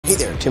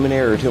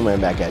Timinator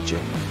Toolman back at you.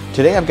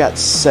 Today I've got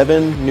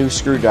 7 new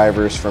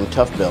screwdrivers from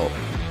Toughbuilt,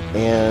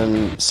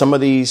 and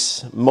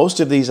most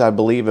of these I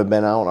believe have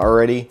been out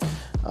already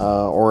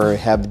or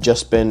have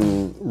just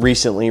been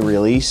recently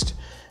released,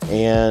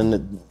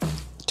 and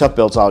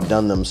Toughbuilt's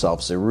outdone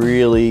themselves. They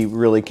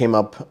really came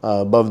up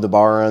above the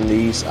bar on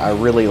these. I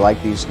really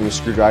like these new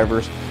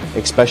screwdrivers,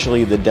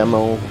 especially the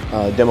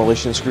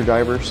demolition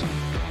screwdrivers.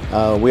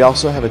 We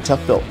also have a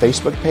Toughbuilt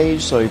Facebook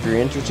page, so if you're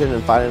interested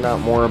in finding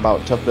out more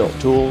about Toughbuilt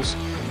tools,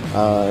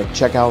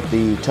 check out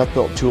the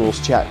Toughbuilt Tools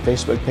Chat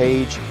Facebook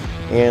page,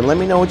 and let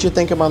me know what you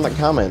think about the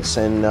comments.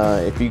 And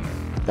if you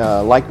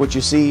like what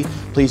you see,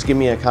 please give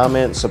me a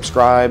comment,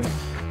 subscribe.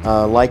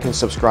 Like and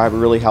subscribe, it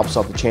really helps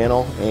out the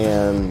channel.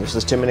 And this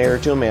is Timinator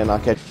Toolman. I'll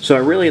catch you. So I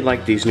really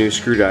like these new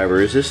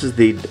screwdrivers. This is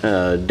the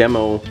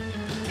demo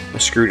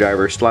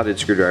screwdriver, slotted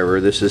screwdriver.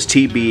 This is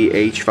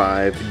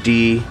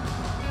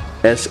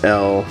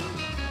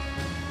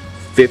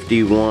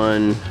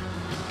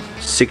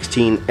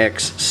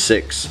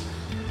TBH5DSL5116X6.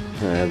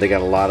 They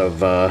got a lot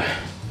of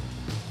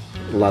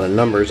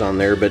numbers on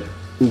there, but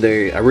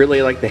I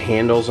really like the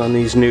handles on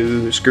these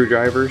new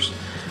screwdrivers.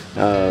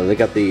 They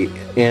got the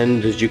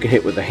end that you can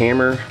hit with a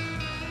hammer.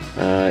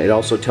 It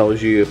also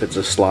tells you if it's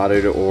a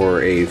slotted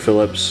or a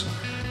Phillips.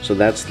 So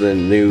that's the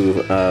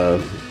new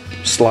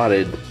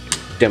slotted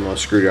demo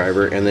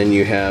screwdriver. And then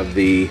you have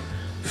the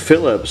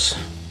Phillips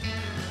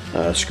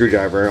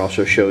screwdriver. It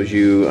also shows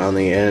you on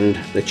the end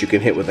that you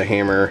can hit with a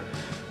hammer.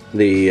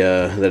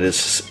 That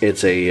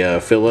it's a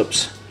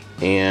Phillips,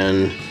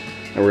 and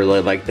I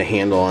really like the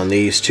handle on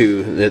these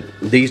too.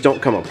 These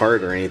don't come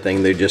apart or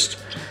anything. They just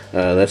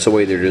that's the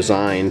way they're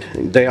designed.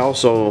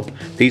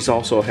 These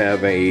also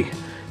have a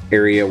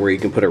area where you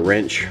can put a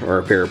wrench or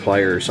a pair of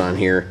pliers on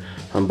here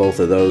on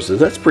both of those.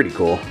 That's pretty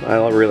cool. I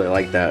really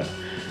like that.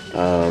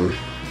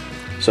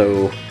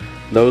 So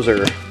those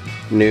are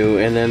new.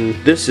 And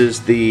then this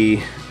is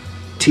the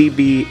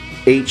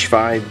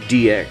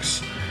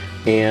TBH5DX,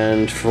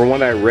 and from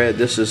what I read,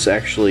 this is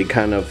actually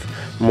kind of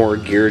more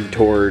geared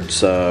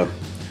towards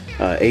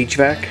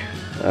HVAC,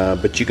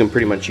 but you can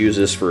pretty much use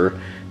this for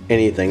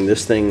anything.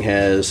 This thing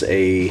has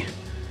a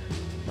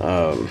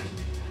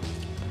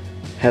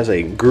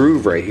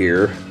groove right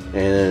here,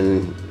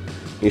 and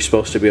you're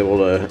supposed to be able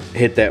to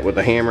hit that with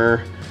a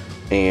hammer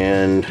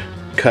and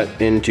cut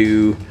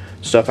into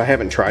stuff. I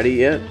haven't tried it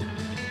yet,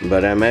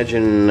 but I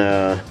imagine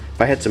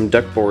if I had some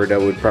duckboard I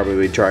would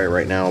probably try it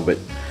right now. But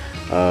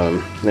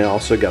they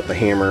also got the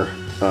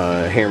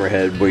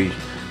hammerhead we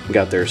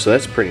got there, so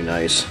that's pretty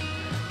nice.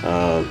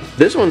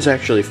 This one's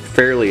actually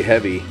fairly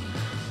heavy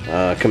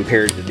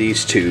compared to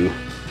these two.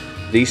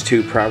 These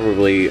two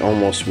probably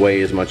almost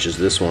weigh as much as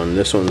this one.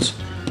 This one's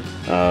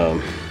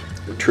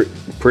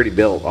pretty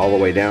built all the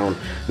way down,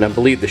 and I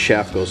believe the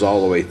shaft goes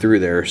all the way through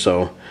there,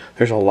 so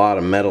there's a lot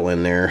of metal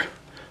in there,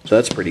 so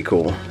that's pretty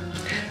cool.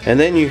 And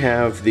then you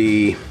have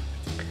the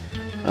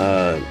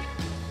Toughbuilt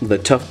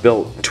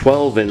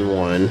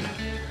 12-in-1.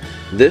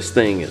 This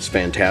thing is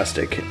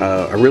fantastic.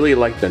 I really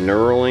like the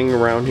knurling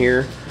around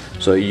here.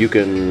 So you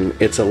can,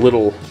 it's a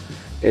little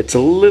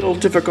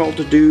difficult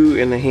to do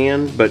in the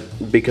hand, but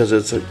because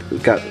it's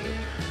got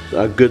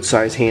a good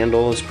size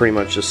handle, it's pretty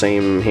much the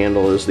same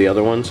handle as the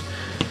other ones.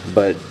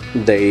 But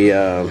you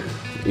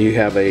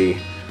have a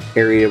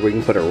area where you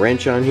can put a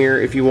wrench on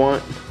here if you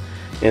want,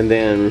 and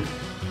then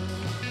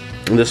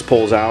this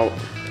pulls out,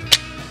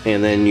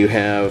 and then you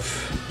have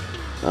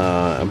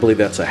I believe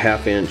that's a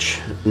 1/2 inch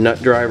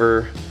nut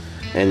driver,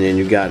 and then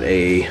you got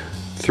a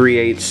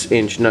 3/8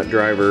 inch nut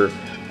driver,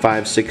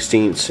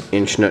 5/16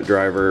 inch nut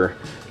driver,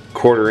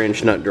 1/4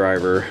 inch nut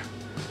driver.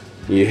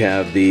 You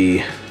have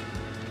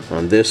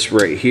on this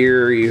right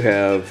here, you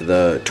have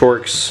the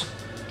Torx,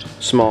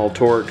 small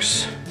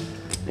Torx,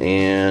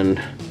 and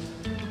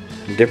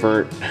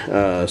different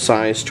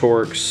size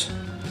Torx.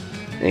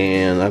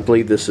 And I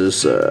believe this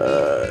is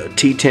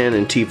T10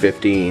 and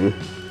T15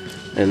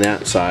 and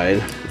that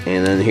side.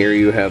 And then here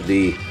you have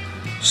the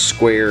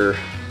square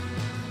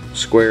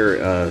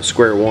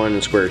 1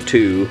 and square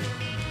 2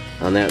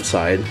 on that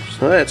side,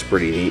 so that's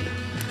pretty neat.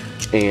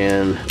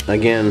 And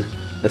again,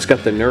 it's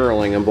got the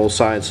knurling on both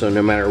sides, so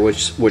no matter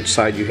which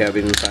side you have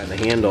inside the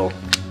handle,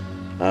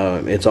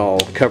 it's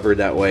all covered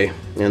that way.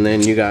 And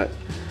then you got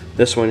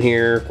this one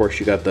here. Of course,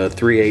 you got the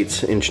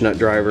 3/8 inch nut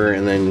driver,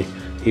 and then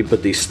you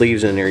put these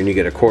sleeves in there, and you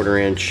get a 1/4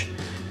 inch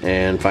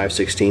and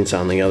 5/16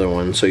 on the other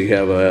one. So you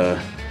have a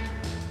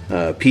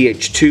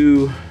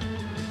PH2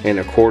 and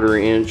a 1/4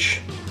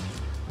 inch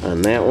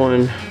on that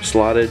one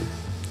slotted.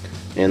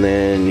 And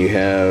then you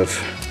have,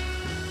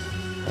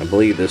 I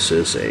believe this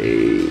is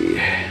a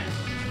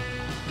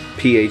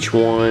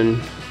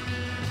PH1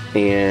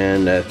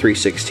 and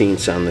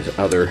 3/16 on the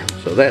other,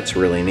 so that's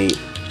really neat.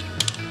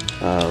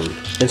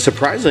 And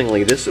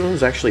surprisingly, this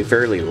one's actually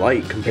fairly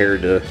light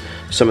compared to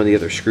some of the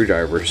other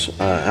screwdrivers.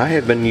 I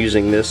have been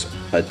using this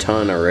a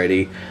ton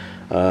already.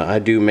 I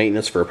do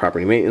maintenance for a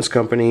property maintenance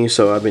company,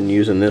 so I've been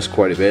using this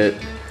quite a bit.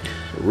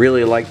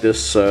 Really like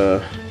this.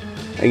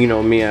 You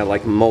know me, I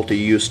like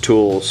multi-use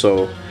tools,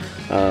 so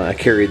I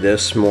carry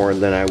this more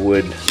than I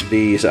would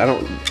these. I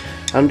don't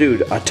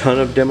do a ton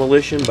of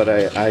demolition, but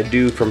I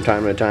do from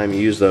time to time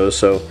use those.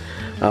 So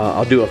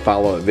I'll do a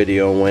follow-up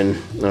video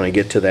when I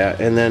get to that.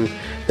 And then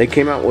they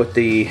came out with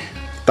the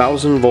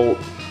 1000-volt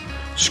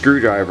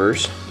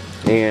screwdrivers,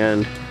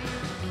 and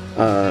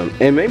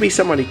maybe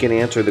somebody can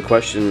answer the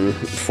question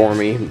for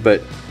me,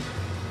 but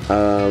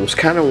I was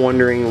kind of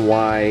wondering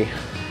why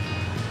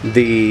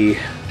the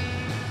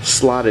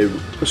slotted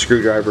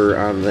screwdriver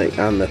on the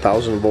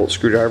 1000-volt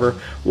screwdriver,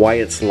 why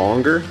it's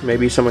longer.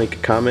 Maybe somebody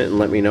could comment and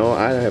let me know.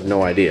 I have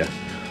no idea.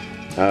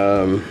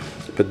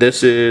 But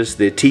this is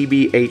the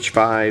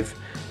TBH5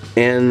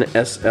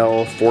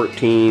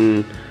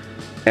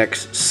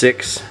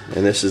 NSL14X6,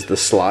 and this is the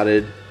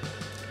slotted,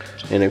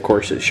 and of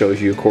course it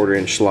shows you a 1/4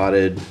 inch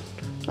slotted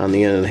on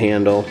the end of the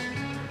handle.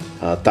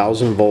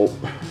 1000-volt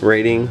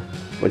rating,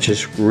 which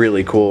is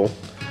really cool.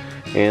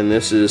 And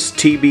this is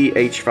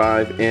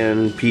TBH5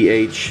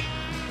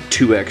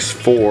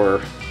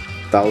 NPH2X4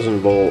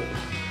 1000-volt,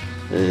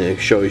 and it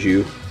shows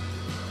you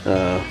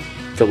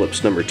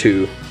Phillips number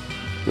 2.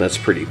 That's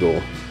pretty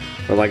cool.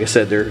 But like I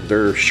said,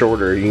 they're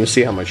shorter. You can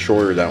see how much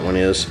shorter that one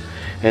is.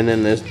 And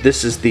then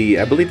this is the,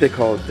 I believe they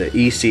call it the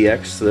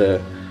ECX.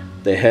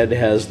 The head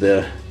has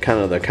the kind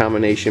of the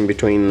combination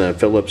between the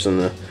Phillips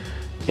and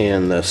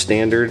the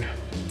standard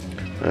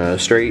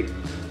straight.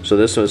 So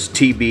this was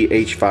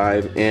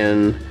TBH5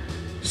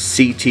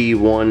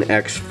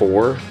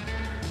 NCT1X4,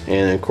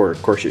 and of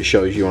course it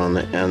shows you on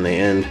the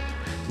end.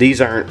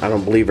 These aren't, I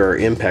don't believe, are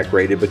impact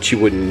rated, but you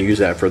wouldn't use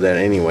that for that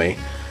anyway.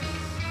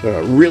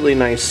 A really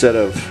nice set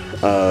of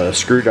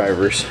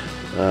screwdrivers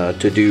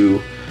to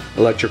do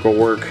electrical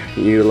work.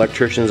 You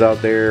electricians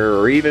out there,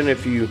 or even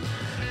if you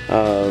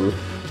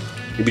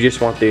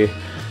just want the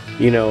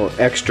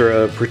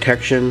extra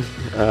protection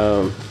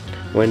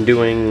when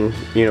doing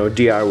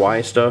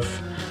DIY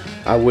stuff,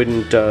 I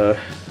wouldn't.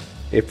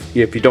 If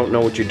you don't know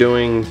what you're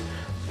doing,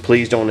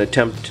 please don't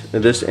attempt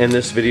this. And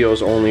this video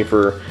is only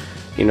for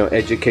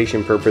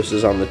education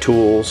purposes on the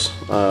tools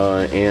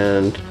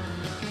and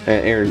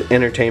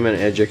entertainment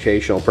and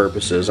educational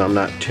purposes. I'm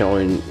not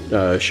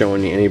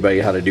showing anybody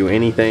how to do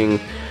anything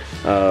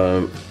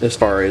as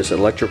far as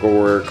electrical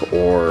work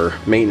or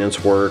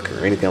maintenance work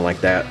or anything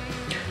like that.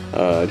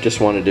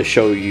 Just wanted to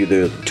show you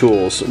the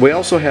tools. We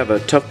also have a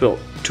Toughbuilt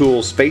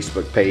Tools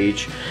Facebook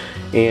page,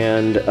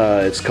 and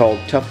it's called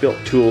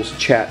Toughbuilt Tools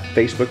Chat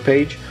Facebook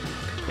page,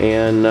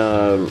 and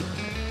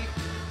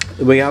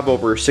we have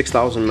over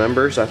 6,000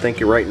 members. I think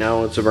right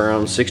now it's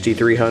around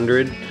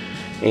 6,300,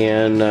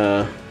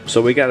 and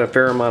so we got a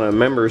fair amount of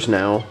members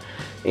now.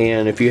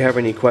 And if you have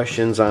any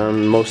questions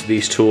on most of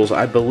these tools,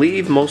 I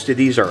believe most of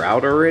these are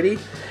out already,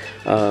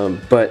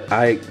 but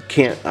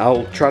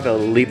I'll try to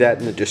leave that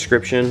in the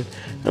description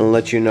and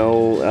let you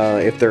know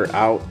if they're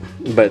out.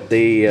 But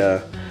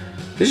this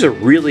is a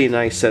really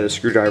nice set of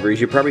screwdrivers.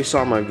 You probably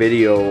saw my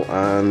video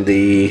on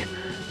the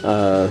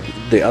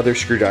other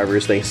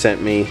screwdrivers they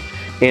sent me,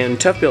 and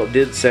Toughbuilt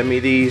did send me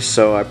these,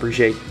 so I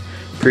appreciate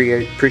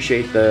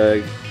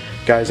the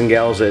guys and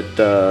gals at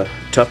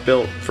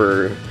Toughbuilt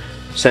for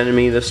sending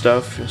me this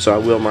stuff. So I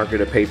will mark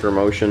it a paid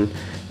promotion.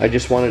 I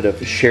just wanted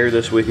to share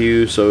this with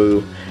you,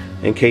 so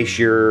in case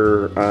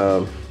you're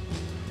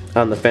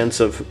on the fence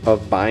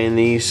of buying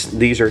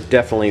these are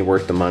definitely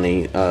worth the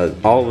money.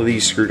 All of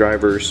these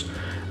screwdrivers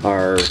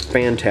are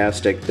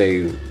fantastic.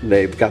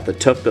 They've got the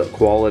Toughbuilt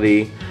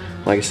quality.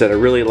 Like I said, I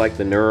really like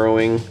the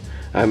narrowing.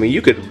 I mean,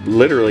 you could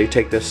literally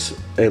take this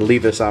and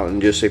leave this out, and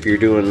just if you're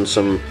doing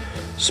some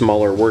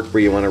smaller work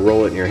where you want to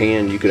roll it in your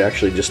hand, you could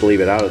actually just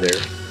leave it out of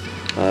there.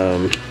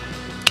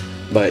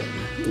 But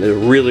a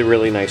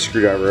really nice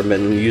screwdriver. I've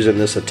been using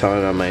this a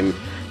ton on my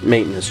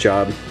maintenance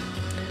job.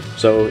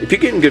 So if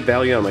you're getting good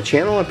value on my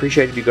channel, I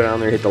appreciate if you go down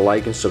there, hit the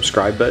like and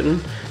subscribe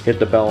button, hit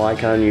the bell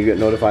icon, you get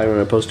notified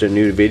when I post a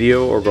new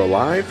video or go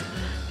live.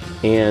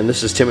 And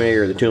this is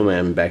Timinator the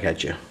Toolman, back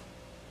at you.